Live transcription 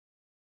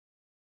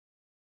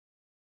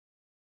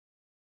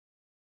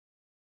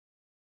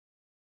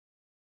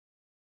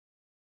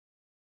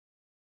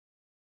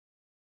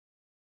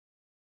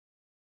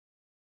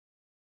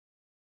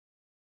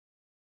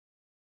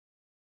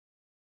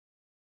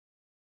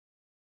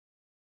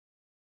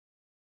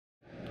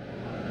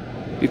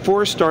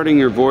Before starting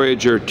your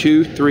Voyager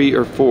 2, 3,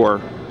 or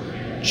 4,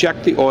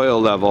 check the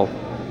oil level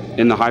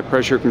in the high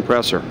pressure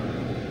compressor.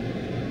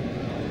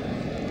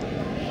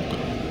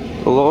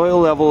 The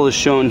oil level is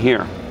shown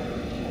here.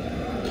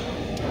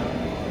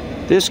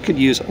 This could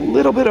use a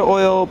little bit of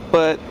oil,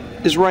 but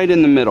is right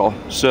in the middle,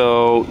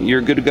 so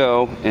you're good to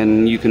go,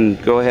 and you can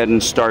go ahead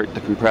and start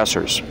the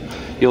compressors.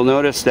 You'll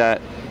notice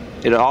that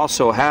it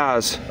also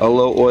has a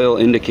low oil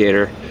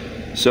indicator,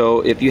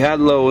 so if you had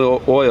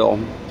low oil,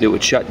 it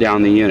would shut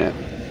down the unit.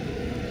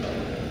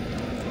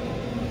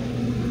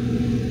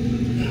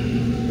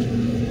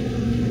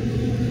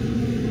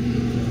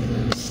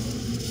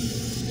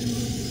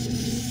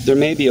 There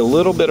may be a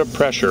little bit of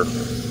pressure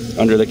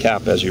under the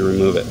cap as you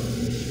remove it.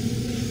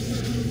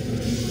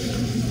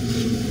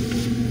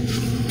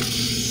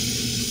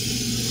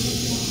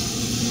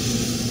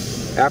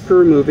 After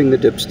removing the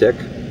dipstick,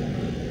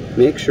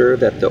 make sure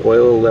that the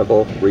oil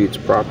level reads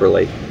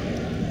properly.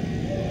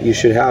 You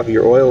should have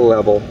your oil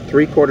level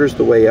 3/4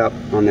 the way up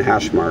on the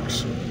hash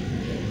marks.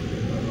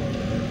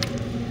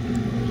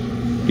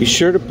 Be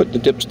sure to put the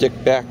dipstick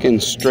back in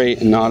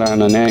straight and not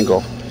on an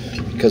angle,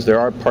 because there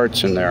are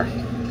parts in there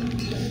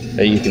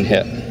that you can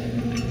hit.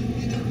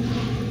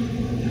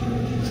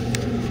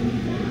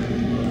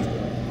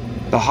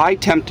 The high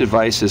temp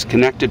device is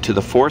connected to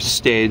the 4th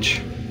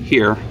stage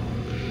here,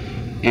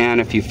 and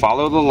if you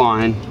follow the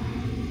line,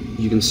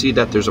 you can see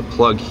that there's a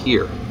plug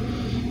here.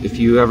 If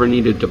you ever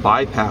needed to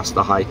bypass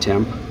the high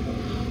temp,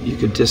 you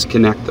could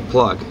disconnect the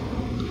plug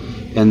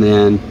and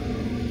then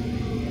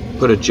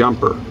put a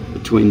jumper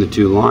between the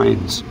 2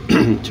 lines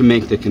to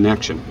make the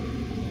connection.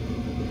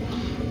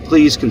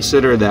 Please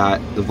consider that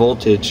the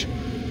voltage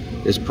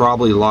is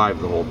probably live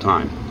the whole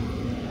time.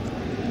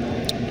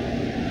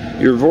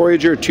 Your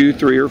Voyager 2,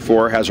 3, or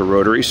 4 has a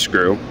rotary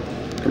screw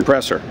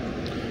compressor.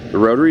 The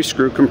rotary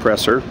screw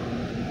compressor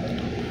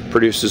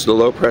produces the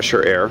low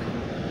pressure air,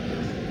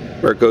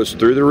 where it goes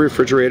through the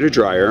refrigerator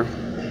dryer,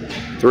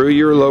 through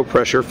your low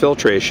pressure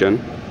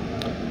filtration,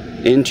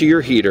 into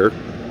your heater,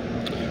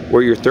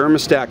 where your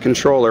thermostat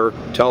controller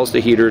tells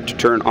the heater to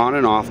turn on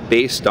and off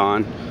based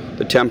on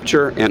the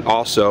temperature and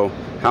also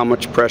how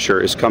much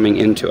pressure is coming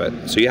into it.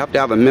 So you have to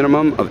have a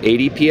minimum of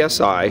 80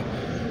 psi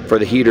for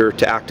the heater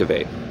to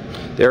activate.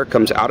 The air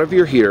comes out of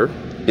your heater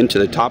into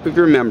the top of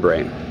your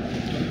membrane.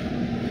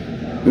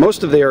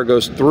 Most of the air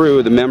goes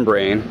through the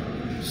membrane,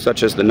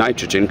 such as the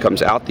nitrogen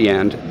comes out the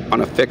end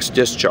on a fixed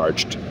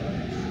discharge.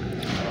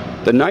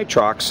 The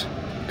nitrox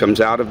comes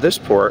out of this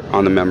port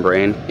on the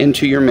membrane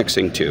into your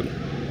mixing tube.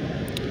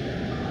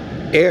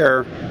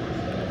 Air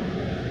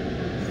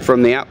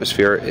from the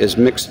atmosphere is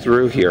mixed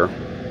through here,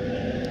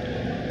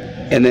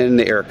 and then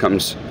the air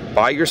comes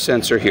by your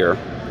sensor here,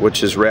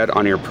 which is read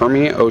on your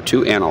permeate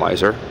O2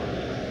 analyzer,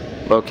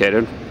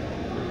 located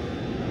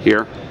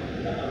here,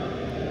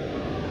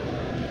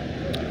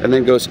 and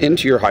then goes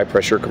into your high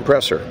pressure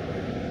compressor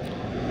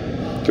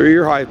through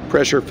your high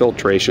pressure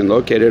filtration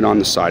located on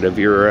the side of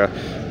your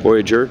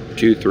Voyager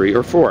 2, 3,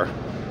 or 4.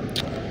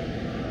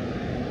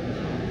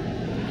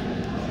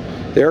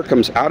 The air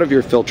comes out of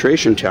your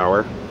filtration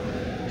tower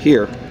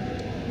here.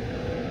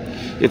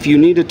 If you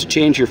needed to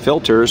change your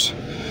filters,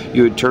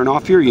 you would turn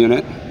off your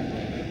unit,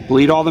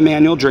 bleed all the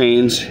manual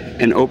drains,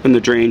 and open the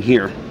drain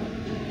here.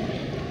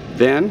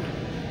 Then,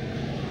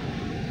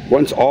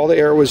 once all the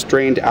air was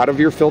drained out of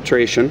your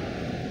filtration,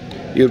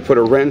 you would put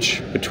a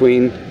wrench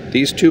between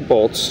these 2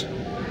 bolts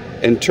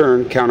and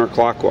turn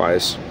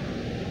counterclockwise.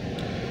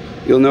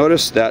 You'll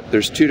notice that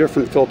there's 2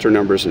 different filter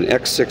numbers, an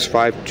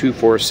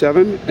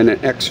X65247 and an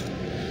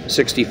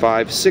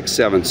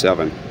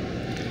X65677.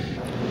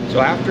 So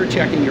after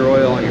checking your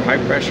oil on your high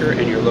pressure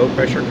and your low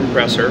pressure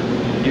compressor,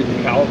 you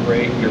can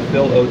calibrate your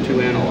fill O2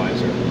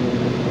 analyzer.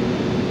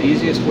 The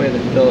easiest way to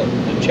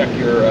check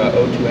your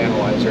O2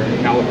 analyzer and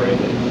calibrate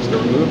it is to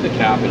remove the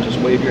cap and just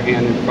wave your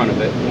hand in front of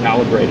it and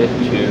calibrate it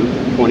to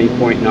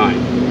 20.9.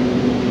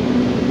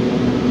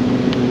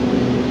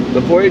 The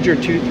Voyager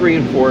 2, 3,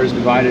 and 4 is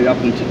divided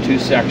up into 2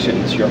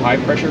 sections. Your high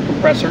pressure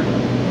compressor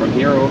from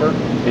here over,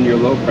 and your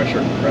low pressure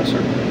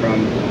compressor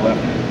from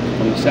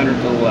the center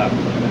to the left.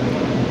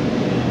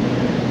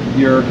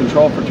 Your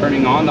control for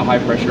turning on the high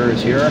pressure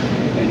is here,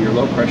 and your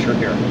low pressure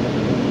here.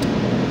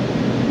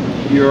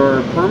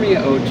 Your permeate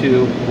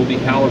O2 will be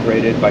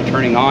calibrated by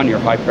turning on your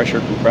high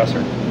pressure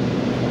compressor.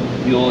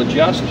 You'll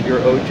adjust your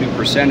O2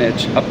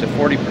 percentage up to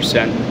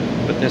 40%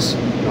 with this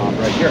knob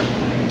right here.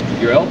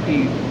 Your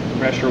LP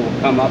pressure will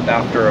come up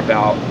after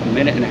about 1.5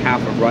 minutes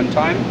of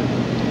runtime,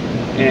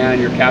 and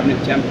your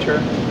cabinet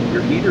temperature,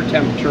 your heater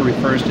temperature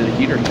refers to the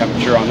heater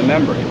temperature on the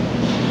membrane.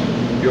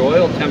 Your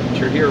oil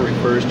temperature here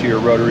refers to your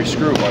rotary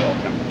screw oil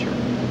temperature.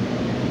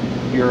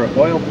 Your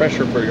oil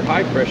pressure for your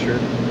high pressure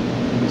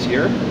is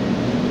here.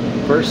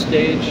 1st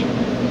stage,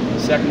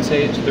 2nd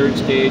stage, 3rd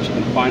stage,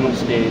 and final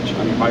stage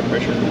on your high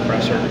pressure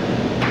compressor,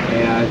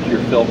 and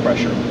your fill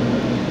pressure.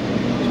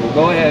 So we'll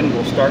go ahead and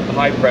we'll start the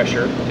high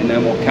pressure, and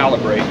then we'll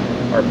calibrate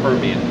our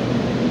permeate.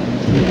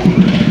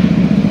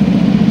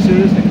 As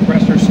soon as the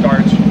compressor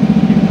starts, you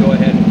can go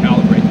ahead and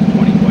calibrate to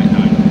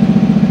 20.9.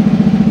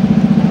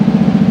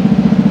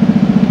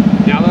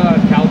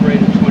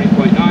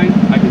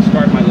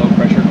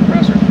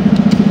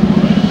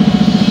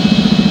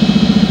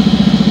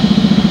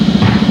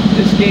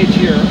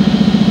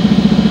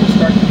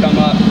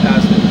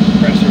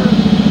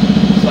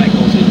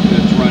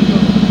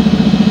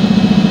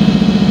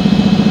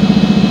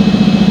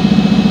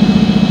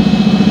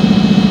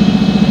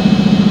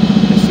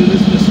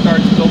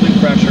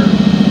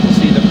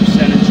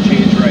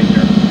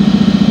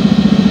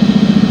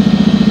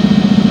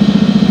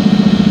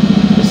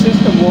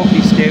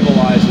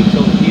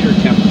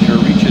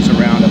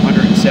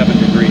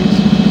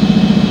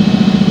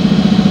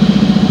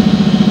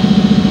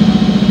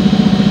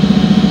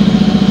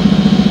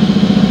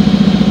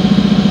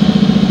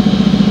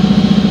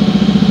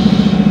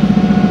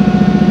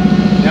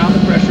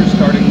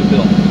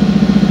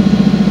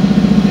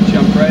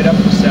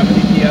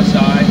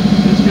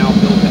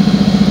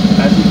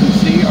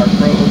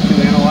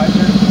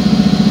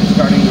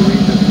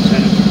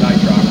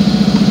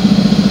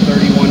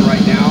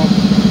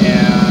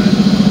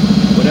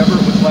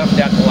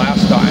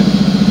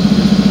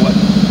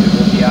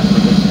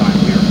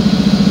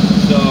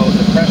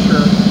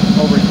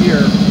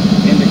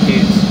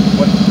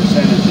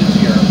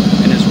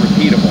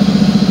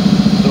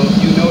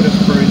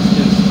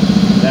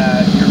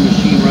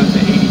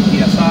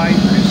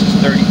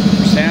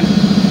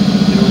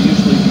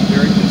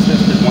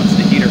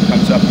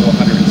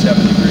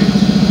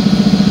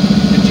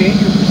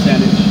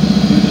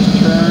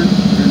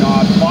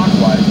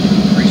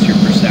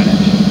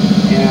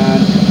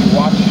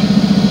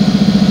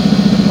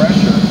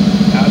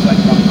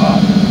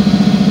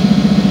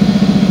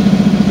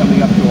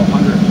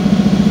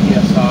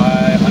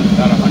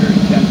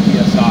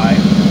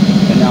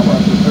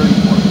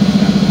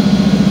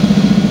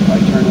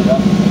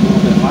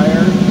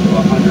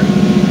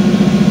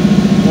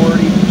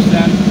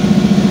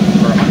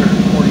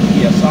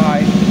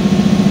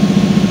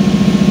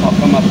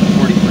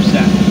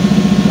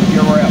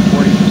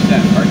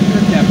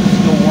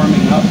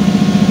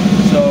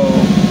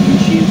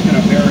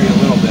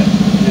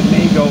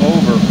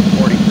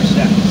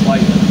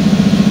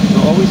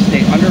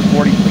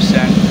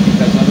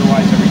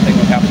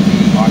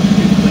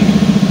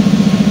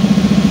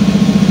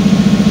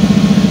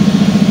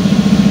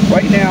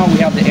 right now we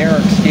have the air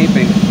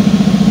escaping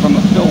from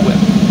a fill whip.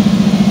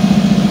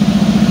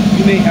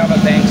 You may have a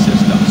bank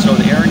system, so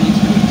the air needs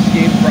to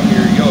escape from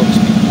your yokes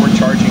before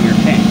charging your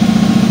tank.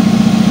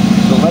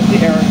 So let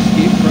the air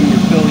escape from your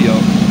fill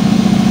yoke,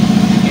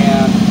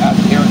 and as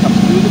the air comes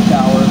through the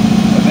tower,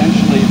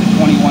 eventually the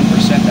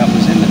 21% that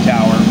was in the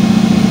tower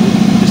will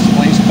be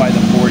displaced by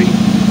the 40.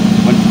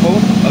 When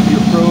both of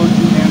your Pro 2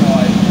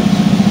 analyzers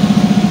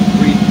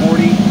read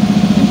 40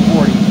 and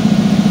 40,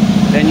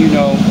 then you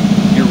know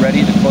you're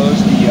ready to close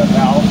the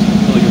valves and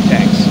fill your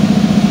tanks.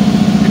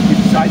 If you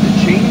decide to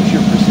change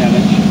your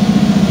percentage,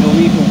 you'll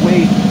need to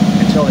wait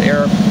until the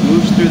air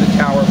moves through the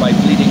tower by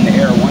bleeding the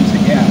air once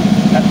again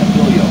at the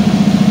fill yoke.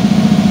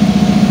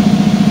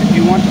 If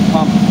you want to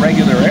pump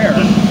regular air,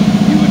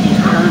 you would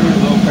just turn your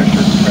low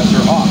pressure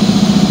compressor off.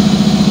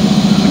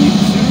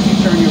 As soon as you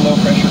turn your low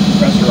pressure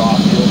compressor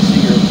off, you'll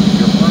see your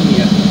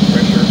permeate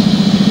pressure,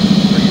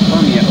 or your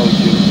permeate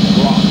O2,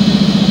 drop.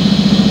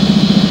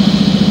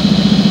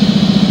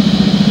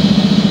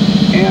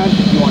 And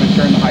if you want to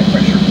turn the high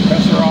pressure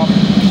compressor off,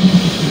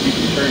 you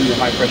can turn your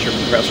high pressure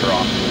compressor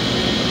off.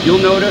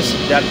 You'll notice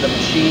that the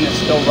machine is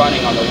still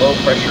running on the low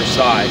pressure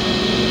side.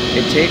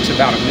 It takes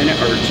about a minute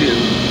or two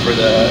for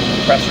the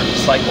compressor to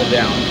cycle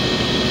down.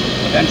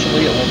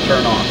 Eventually it will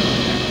turn off.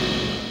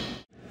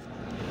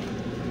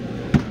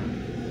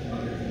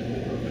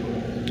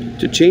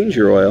 To change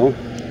your oil,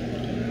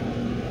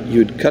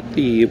 you'd cut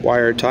the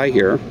wire tie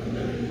here,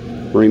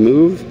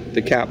 remove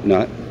the cap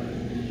nut,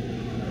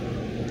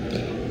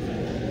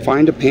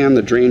 find a pan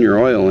to drain your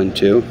oil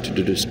into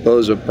to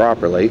dispose of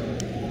properly,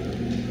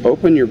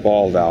 open your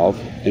ball valve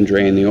and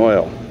drain the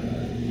oil.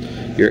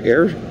 Your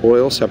air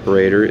oil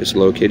separator is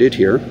located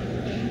here.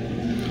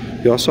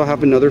 You also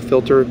have another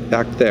filter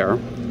back there.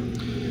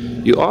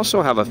 You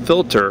also have a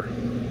filter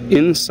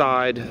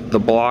inside the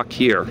block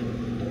here.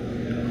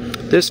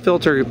 This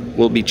filter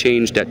will be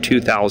changed at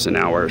 2,000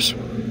 hours.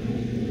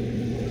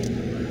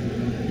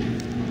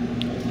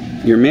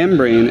 Your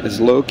membrane is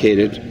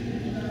located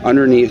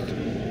underneath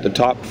the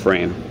top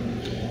frame.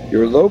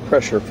 Your low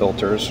pressure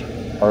filters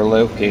are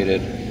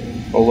located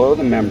below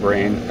the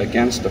membrane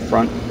against the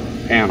front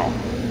panel.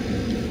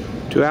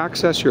 To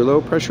access your low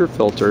pressure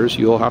filters,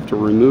 you'll have to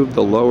remove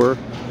the lower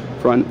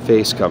front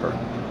face cover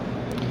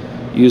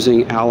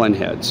using Allen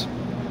heads.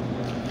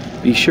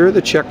 Be sure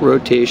to check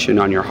rotation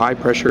on your high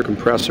pressure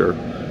compressor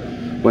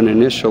when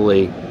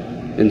initially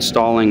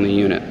installing the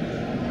unit.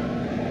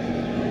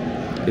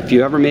 If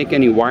you ever make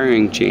any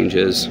wiring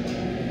changes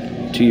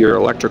to your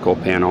electrical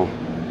panel,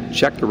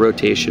 check the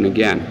rotation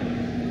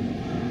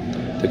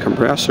again. The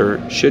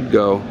compressor should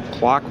go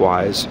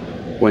clockwise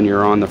when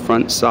you're on the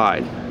front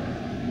side.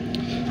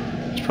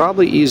 It's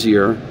probably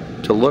easier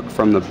to look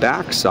from the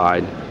back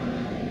side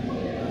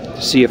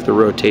to see if the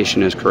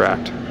rotation is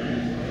correct.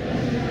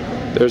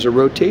 There's a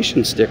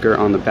rotation sticker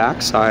on the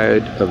back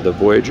side of the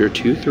Voyager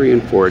 2, 3,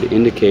 and 4 to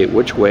indicate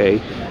which way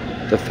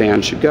the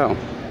fan should go.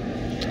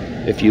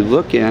 If you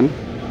look in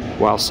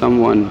while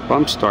someone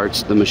bump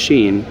starts the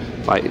machine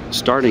by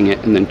starting it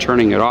and then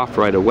turning it off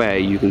right away,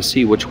 you can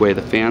see which way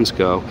the fans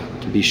go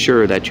to be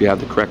sure that you have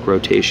the correct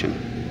rotation.